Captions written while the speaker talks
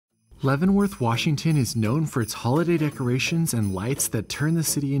Leavenworth, Washington is known for its holiday decorations and lights that turn the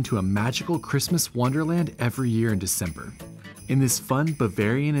city into a magical Christmas wonderland every year in December. In this fun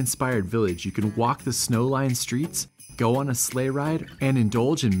Bavarian-inspired village, you can walk the snow-lined streets, go on a sleigh ride, and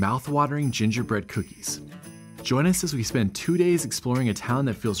indulge in mouth-watering gingerbread cookies. Join us as we spend 2 days exploring a town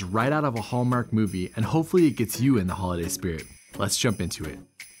that feels right out of a Hallmark movie, and hopefully it gets you in the holiday spirit. Let's jump into it.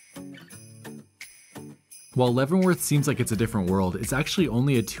 While Leavenworth seems like it's a different world, it's actually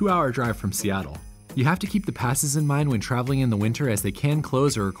only a 2-hour drive from Seattle. You have to keep the passes in mind when traveling in the winter, as they can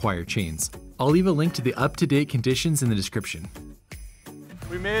close or require chains. I'll leave a link to the up-to-date conditions in the description.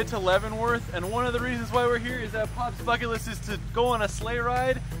 We made it to Leavenworth, and one of the reasons why we're here is that Pop's bucket list is to go on a sleigh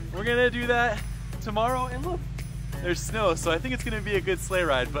ride. We're gonna do that tomorrow, and look, there's snow, so I think it's gonna be a good sleigh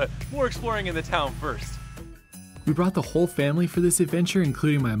ride, but more exploring in the town first. We brought the whole family for this adventure,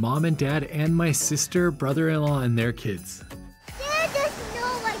 including my mom and dad and my sister, brother-in-law, and their kids. There's the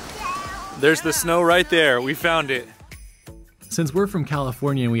snow right there. There's the snow right there. We found it. Since we're from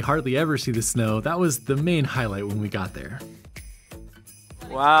California and we hardly ever see the snow, that was the main highlight when we got there.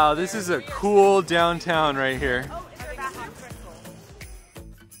 Wow, this is a cool downtown right here.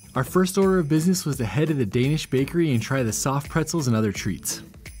 Our first order of business was to head to the Danish bakery and try the soft pretzels and other treats.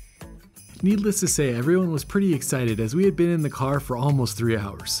 Needless to say, everyone was pretty excited as we had been in the car for almost 3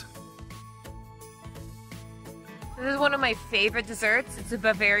 hours. This is one of my favorite desserts. It's a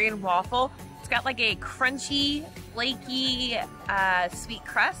Bavarian waffle. It's got like a crunchy, flaky, sweet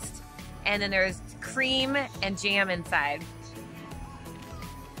crust, and then there's cream and jam inside.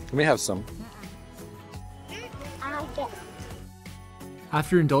 Let me have some.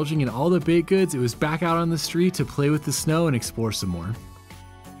 After indulging in all the baked goods, it was back out on the street to play with the snow and explore some more.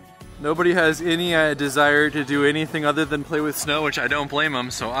 Nobody has any desire to do anything other than play with snow, which I don't blame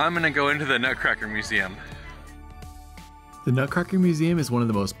them, so I'm gonna go into the Nutcracker Museum. The Nutcracker Museum is one of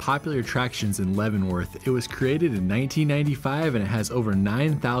the most popular attractions in Leavenworth. It was created in 1995 and it has over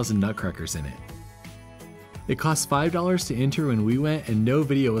 9,000 nutcrackers in it. It cost $5 to enter when we went, and no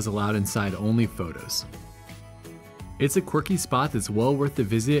video was allowed inside, only photos. It's a quirky spot that's well worth the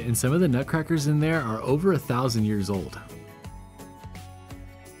visit, and some of the nutcrackers in there are over 1,000 years old.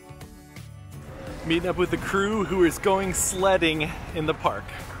 Meeting up with the crew who is going sledding in the park.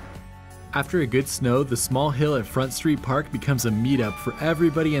 After a good snow, the small hill at Front Street Park becomes a meetup for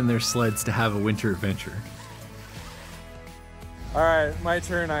everybody and their sleds to have a winter adventure. All right, my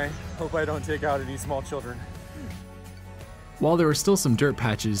turn. I hope I don't take out any small children. While there were still some dirt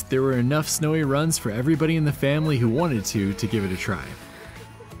patches, there were enough snowy runs for everybody in the family who wanted to give it a try.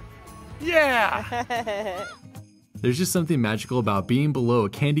 Yeah! There's just something magical about being below a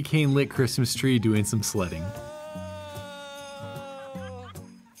candy cane lit Christmas tree doing some sledding.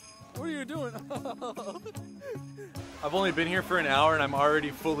 What are you doing? I've only been here for an hour and I'm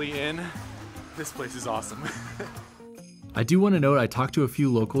already fully in. This place is awesome. I do want to note I talked to a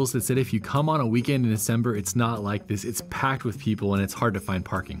few locals that said if you come on a weekend in December, it's not like this. It's packed with people and it's hard to find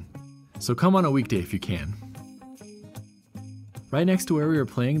parking. So come on a weekday if you can. Right next to where we were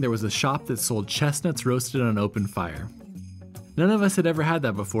playing, there was a shop that sold chestnuts roasted on an open fire. None of us had ever had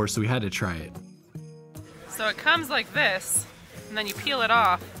that before, so we had to try it. So it comes like this, and then you peel it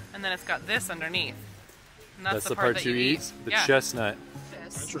off, and then it's got this underneath. And that's the part that you eat. The chestnut.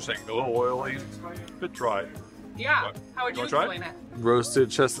 Interesting, a little oily, a bit dry. Yeah, how would you explain it?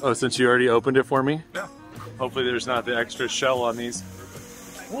 Roasted chestnut. Oh, since you already opened it for me? Yeah. Hopefully there's not the extra shell on these.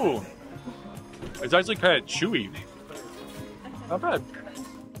 Ooh, it's actually kind of chewy. Not bad.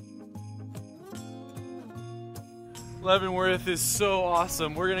 Leavenworth is so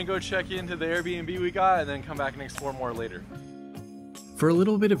awesome. We're gonna go check into the Airbnb we got and then come back and explore more later. For a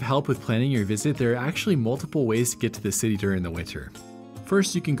little bit of help with planning your visit, there are actually multiple ways to get to the city during the winter.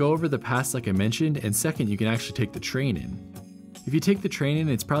 First, you can go over the pass like I mentioned, and second, you can actually take the train in. If you take the train in,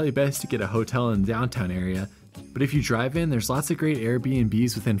 it's probably best to get a hotel in the downtown area, but if you drive in, there's lots of great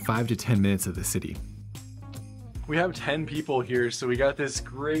Airbnbs within 5 to 10 minutes of the city. We have 10 people here, so we got this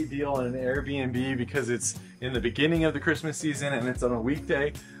great deal on an Airbnb because it's in the beginning of the Christmas season and it's on a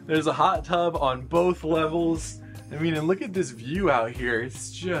weekday. There's a hot tub on both levels. I mean, and look at this view out here.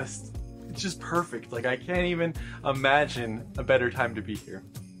 It's just perfect. Like, I can't even imagine a better time to be here.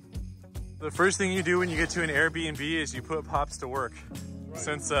 The first thing you do when you get to an Airbnb is you put Pops to work. Right.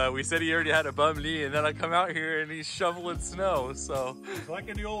 Since we said he already had a bum knee, and then I come out here and he's shoveling snow, so. It's like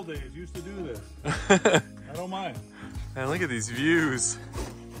in the old days, used to do this. I don't mind. And look at these views.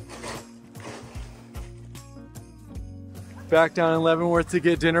 Back down in Leavenworth to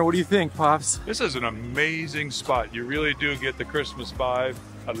get dinner. What do you think, Pops? This is an amazing spot. You really do get the Christmas vibe.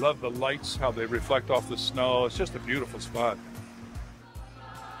 I love the lights, how they reflect off the snow. It's just a beautiful spot.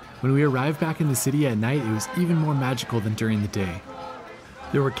 When we arrived back in the city at night, it was even more magical than during the day.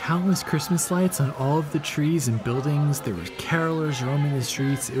 There were countless Christmas lights on all of the trees and buildings. There were carolers roaming the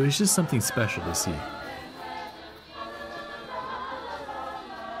streets. It was just something special to see.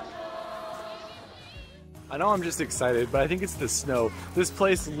 I know I'm just excited, but I think it's the snow. This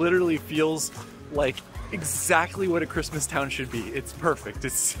place literally feels like exactly what a Christmas town should be. It's perfect.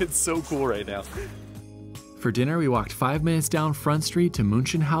 It's so cool right now. For dinner, we walked 5 minutes down Front Street to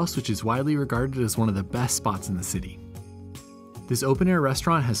Munchen Haus, which is widely regarded as one of the best spots in the city. This open-air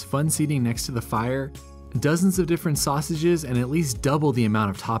restaurant has fun seating next to the fire, dozens of different sausages, and at least double the amount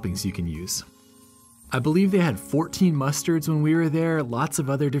of toppings you can use. I believe they had 14 mustards when we were there, lots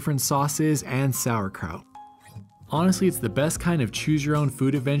of other different sauces, and sauerkraut. Honestly, it's the best kind of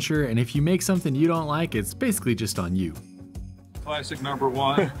choose-your-own-food adventure, and if you make something you don't like, it's basically just on you. Classic number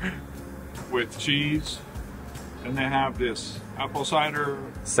one with cheese. And they have this apple cider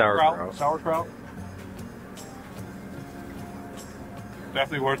sauerkraut.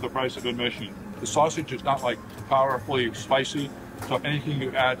 Definitely worth the price of admission. The sausage is not like powerfully spicy, so anything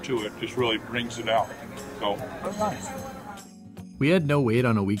you add to it just really brings it out. So, that's nice. We had no wait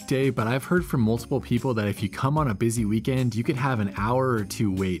on a weekday, but I've heard from multiple people that if you come on a busy weekend, you could have an hour or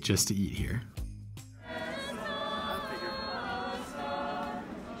two wait just to eat here.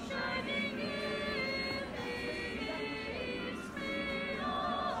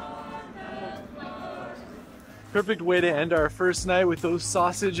 Perfect way to end our first night with those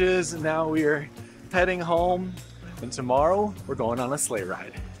sausages. And now we are heading home, and tomorrow we're going on a sleigh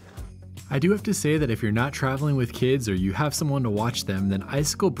ride. I do have to say that if you're not traveling with kids or you have someone to watch them, then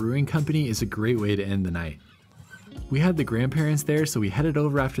Icicle Brewing Company is a great way to end the night. We had the grandparents there, so we headed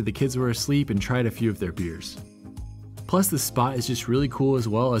over after the kids were asleep and tried a few of their beers. Plus the spot is just really cool as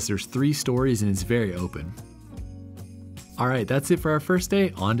well, as there's 3 stories and it's very open. Alright, that's it for our first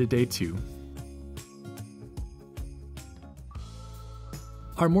day. On to day 2.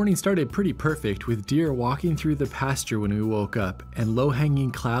 Our morning started pretty perfect, with deer walking through the pasture when we woke up, and low-hanging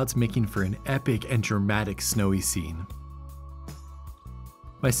clouds making for an epic and dramatic snowy scene.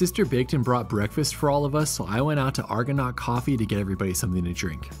 My sister baked and brought breakfast for all of us, so I went out to Argonaut Coffee to get everybody something to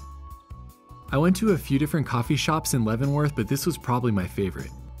drink. I went to a few different coffee shops in Leavenworth, but this was probably my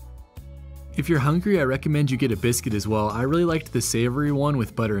favorite. If you're hungry, I recommend you get a biscuit as well. I really liked the savory one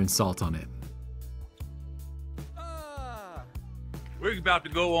with butter and salt on it. We're about to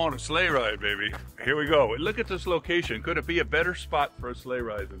go on a sleigh ride, baby. Here we go. Look at this location. Could it be a better spot for a sleigh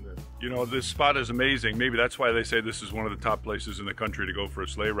ride than this? You know, this spot is amazing. Maybe that's why they say this is one of the top places in the country to go for a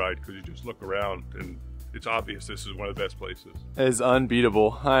sleigh ride, because you just look around and it's obvious this is one of the best places. It is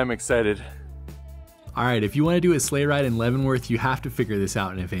unbeatable. I'm excited. Alright, if you want to do a sleigh ride in Leavenworth, you have to figure this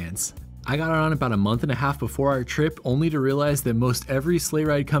out in advance. I got on about a month and a half before our trip, only to realize that most every sleigh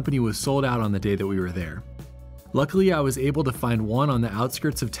ride company was sold out on the day that we were there. Luckily, I was able to find one on the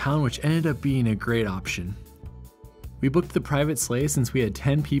outskirts of town, which ended up being a great option. We booked the private sleigh since we had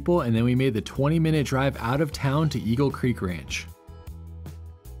 10 people, and then we made the 20-minute drive out of town to Eagle Creek Ranch.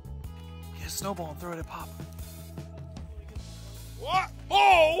 Get a snowball and throw it at Pop. What?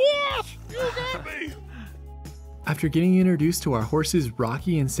 Oh, what? You got me! After getting introduced to our horses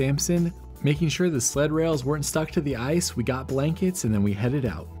Rocky and Samson, making sure the sled rails weren't stuck to the ice, we got blankets and then we headed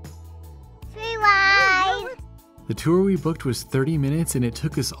out. The tour we booked was 30 minutes and it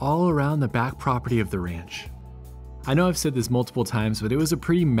took us all around the back property of the ranch. I know I've said this multiple times, but it was a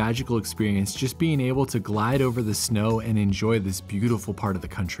pretty magical experience just being able to glide over the snow and enjoy this beautiful part of the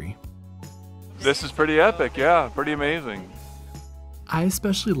country. This is pretty epic, yeah, pretty amazing. I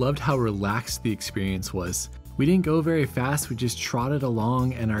especially loved how relaxed the experience was. We didn't go very fast, we just trotted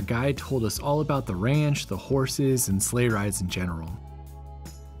along, and our guide told us all about the ranch, the horses, and sleigh rides in general.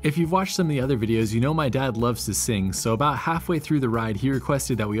 If you've watched some of the other videos, you know my dad loves to sing, so about halfway through the ride, he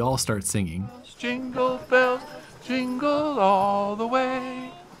requested that we all start singing. Jingle bells, jingle all the way.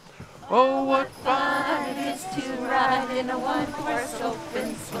 Oh, what fun it is to ride in a one-horse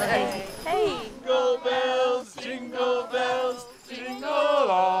open sleigh. Hey! Jingle bells, jingle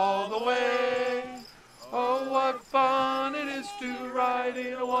all the way. Oh, what fun it is to ride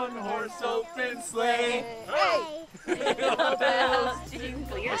in a one-horse open sleigh. Hey! Jingle bells,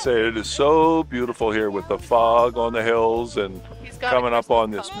 jingle. I say it is so beautiful here with the fog on the hills and coming up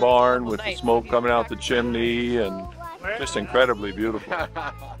on this barn with the smoke coming out the chimney, and just incredibly beautiful.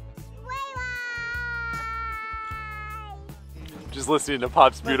 Just listening to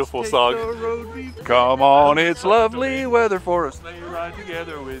Pop's beautiful song. Come on, it's lovely weather for a sleigh ride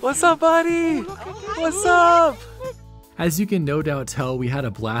together with What's up, buddy? What's up? As you can no doubt tell, we had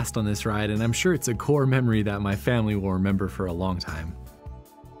a blast on this ride, and I'm sure it's a core memory that my family will remember for a long time.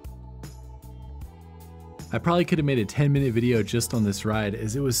 I probably could have made a 10-minute video just on this ride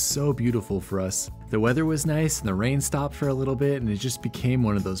as it was so beautiful for us. The weather was nice and the rain stopped for a little bit and it just became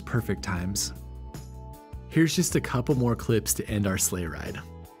one of those perfect times. Here's just a couple more clips to end our sleigh ride.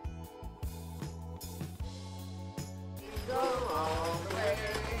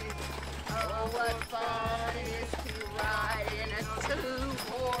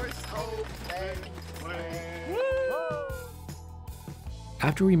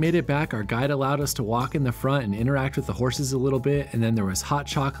 After we made it back, our guide allowed us to walk in the front and interact with the horses a little bit, and then there was hot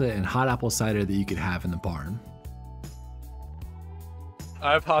chocolate and hot apple cider that you could have in the barn.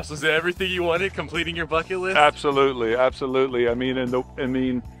 Alright, Haus, was it everything you wanted, completing your bucket list? Absolutely, absolutely. I mean,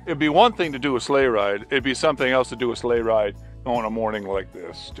 it'd be one thing to do a sleigh ride. It'd be something else to do a sleigh ride on a morning like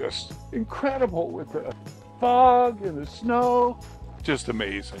this. Just incredible with the fog and the snow. Just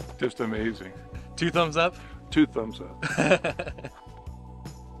amazing, just amazing. 2 thumbs up? 2 thumbs up.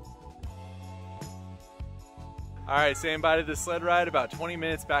 Alright, saying bye to the sled ride, about 20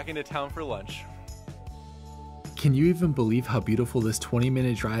 minutes back into town for lunch. Can you even believe how beautiful this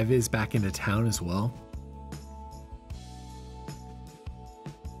 20-minute drive is back into town as well?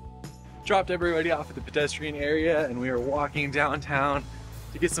 Dropped everybody off at the pedestrian area and we are walking downtown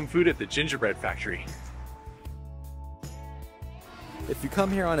to get some food at the gingerbread factory. If you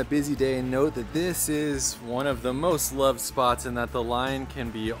come here on a busy day, note that this is one of the most loved spots and that the line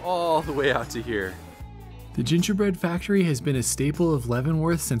can be all the way out to here. The gingerbread factory has been a staple of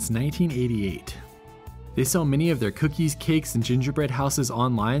Leavenworth since 1988. They sell many of their cookies, cakes, and gingerbread houses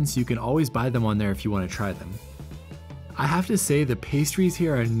online, so you can always buy them on there if you want to try them. I have to say the pastries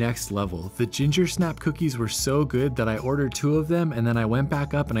here are next level. The ginger snap cookies were so good that I ordered 2 of them and then I went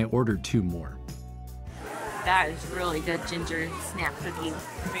back up and I ordered 2 more. That is really good ginger snap cookie.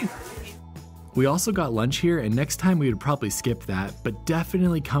 We also got lunch here, and next time we would probably skip that, but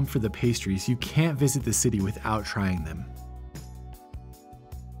definitely come for the pastries. You can't visit the city without trying them.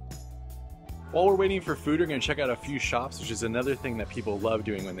 While we're waiting for food, we're going to check out a few shops, which is another thing that people love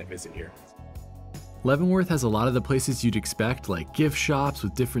doing when they visit here. Leavenworth has a lot of the places you'd expect, like gift shops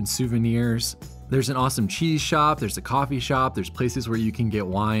with different souvenirs. There's an awesome cheese shop, there's a coffee shop, there's places where you can get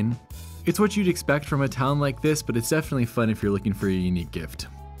wine. It's what you'd expect from a town like this, but it's definitely fun if you're looking for a unique gift.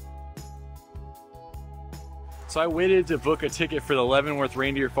 So I waited to book a ticket for the Leavenworth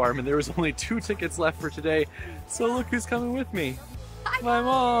Reindeer Farm and there was only 2 tickets left for today. So look who's coming with me. My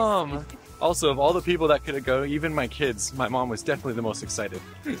mom. Also, of all the people that could go, even my kids, my mom was definitely the most excited.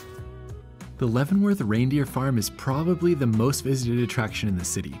 The Leavenworth Reindeer Farm is probably the most visited attraction in the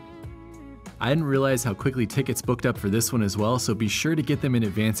city. I didn't realize how quickly tickets booked up for this one as well, so be sure to get them in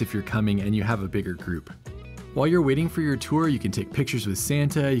advance if you're coming and you have a bigger group. While you're waiting for your tour, you can take pictures with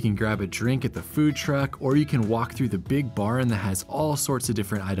Santa, you can grab a drink at the food truck, or you can walk through the big barn that has all sorts of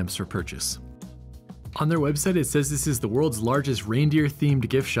different items for purchase. On their website it says this is the world's largest reindeer-themed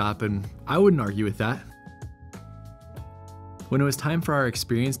gift shop, and I wouldn't argue with that. When it was time for our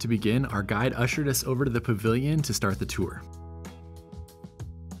experience to begin, our guide ushered us over to the pavilion to start the tour.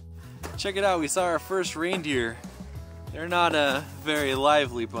 Check it out, we saw our first reindeer. They're not a very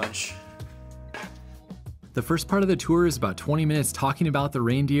lively bunch. The first part of the tour is about 20 minutes talking about the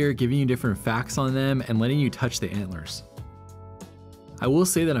reindeer, giving you different facts on them, and letting you touch the antlers. I will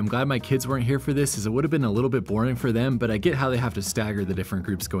say that I'm glad my kids weren't here for this, as it would have been a little bit boring for them, but I get how they have to stagger the different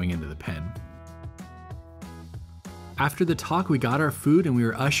groups going into the pen. After the talk, we got our food and we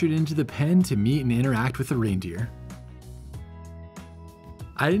were ushered into the pen to meet and interact with the reindeer.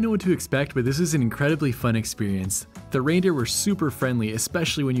 I didn't know what to expect, but this was an incredibly fun experience. The reindeer were super friendly,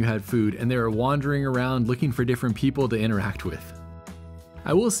 especially when you had food, and they were wandering around looking for different people to interact with.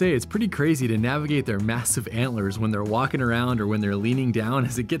 I will say it's pretty crazy to navigate their massive antlers when they're walking around or when they're leaning down,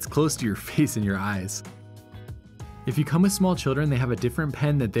 as it gets close to your face and your eyes. If you come with small children, they have a different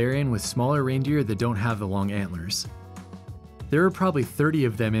pen that they're in with smaller reindeer that don't have the long antlers. There were probably 30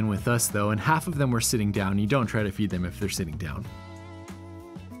 of them in with us though, and half of them were sitting down. You don't try to feed them if they're sitting down.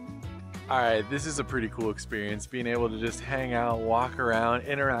 Alright, this is a pretty cool experience, being able to just hang out, walk around,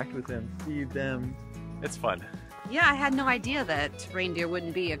 interact with them, feed them. It's fun. Yeah, I had no idea that reindeer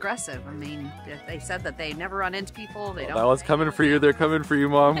wouldn't be aggressive. I mean, they said that they never run into people. They don't. That one's coming for you. They're coming for you,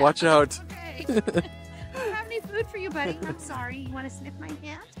 Mom. Watch out. Okay. I don't have any food for you, buddy. I'm sorry. You want to sniff my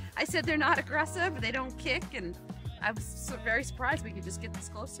hand? I said they're not aggressive. They don't kick, and I was very surprised we could just get this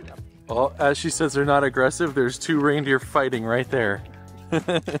close to them. Well, as she says they're not aggressive, there's 2 reindeer fighting right there.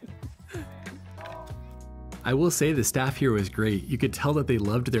 I will say the staff here was great. You could tell that they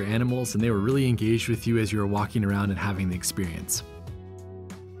loved their animals and they were really engaged with you as you were walking around and having the experience.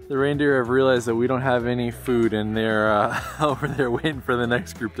 The reindeer have realized that we don't have any food and they're over there waiting for the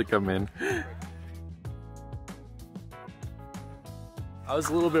next group to come in. I was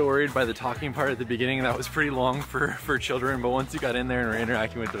a little bit worried by the talking part at the beginning. That was pretty long for children, but once you got in there and were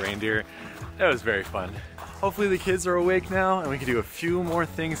interacting with the reindeer, that was very fun. Hopefully the kids are awake now and we can do a few more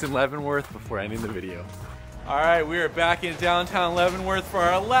things in Leavenworth before ending the video. All right, we are back in downtown Leavenworth for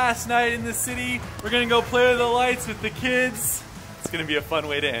our last night in the city. We're gonna go play with the lights with the kids. It's gonna be a fun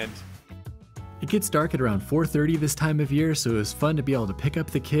way to end. It gets dark at around 4:30 this time of year, so it was fun to be able to pick up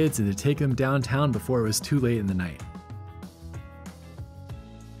the kids and to take them downtown before it was too late in the night.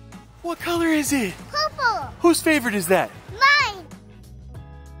 What color is it? Purple. Whose favorite is that? Mine.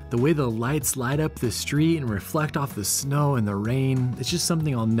 The way the lights light up the street and reflect off the snow and the rain, it's just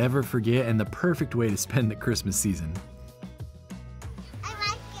something I'll never forget and the perfect way to spend the Christmas season.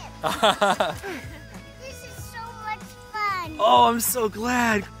 I like it. This is so much fun. Oh, I'm so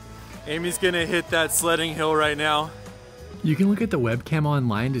glad. Amy's gonna hit that sledding hill right now. You can look at the webcam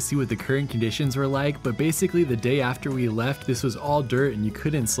online to see what the current conditions were like, but basically the day after we left, this was all dirt and you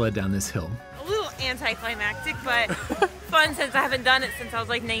couldn't sled down this hill. A little anticlimactic, but fun since I haven't done it since I was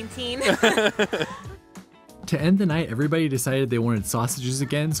like 19. To end the night, everybody decided they wanted sausages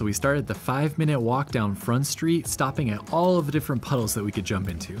again, so we started the 5-minute walk down Front Street, stopping at all of the different puddles that we could jump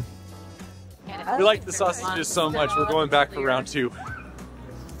into. We like the sausages so much, we're going back for round 2.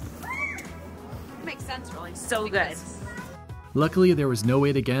 Makes sense, really. So good. Luckily, there was no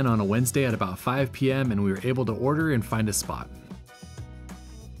wait again on a Wednesday at about 5 p.m. and we were able to order and find a spot.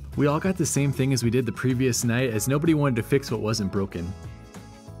 We all got the same thing as we did the previous night, as nobody wanted to fix what wasn't broken.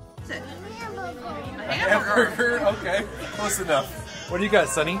 Hamburger, okay, close enough. What do you got,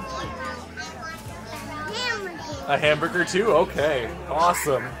 Sonny? Hamburger. A hamburger too? Okay,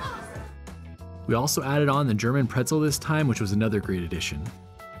 awesome. We also added on the German pretzel this time, which was another great addition.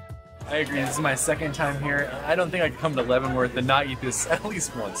 I agree, this is my second time here. I don't think I could come to Leavenworth and not eat this at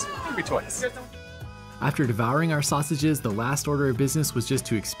least once, maybe twice. After devouring our sausages, the last order of business was just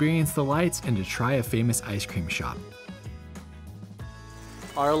to experience the lights and to try a famous ice cream shop.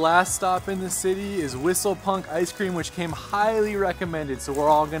 Our last stop in the city is Whistle Punk Ice Cream, which came highly recommended, so we're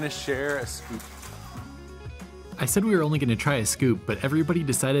all gonna share a scoop. I said we were only going to try a scoop, but everybody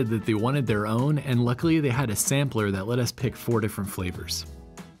decided that they wanted their own, and luckily they had a sampler that let us pick 4 different flavors.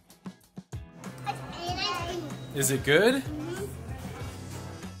 Is it good?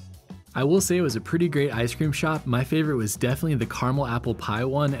 I will say it was a pretty great ice cream shop. My favorite was definitely the caramel apple pie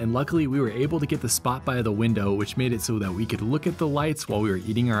one, and luckily we were able to get the spot by the window, which made it so that we could look at the lights while we were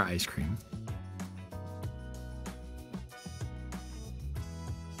eating our ice cream.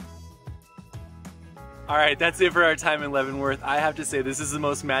 All right, that's it for our time in Leavenworth. I have to say, this is the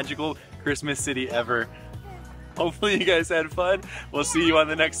most magical Christmas city ever. Hopefully you guys had fun. We'll see you on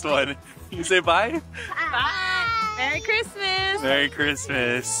the next one. You say bye? Bye. Merry Christmas. Merry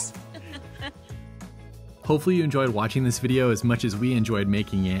Christmas. Hopefully you enjoyed watching this video as much as we enjoyed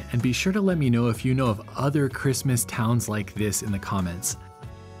making it, and be sure to let me know if you know of other Christmas towns like this in the comments.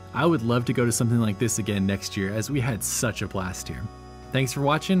 I would love to go to something like this again next year, as we had such a blast here. Thanks for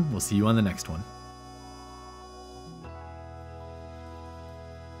watching, we'll see you on the next one.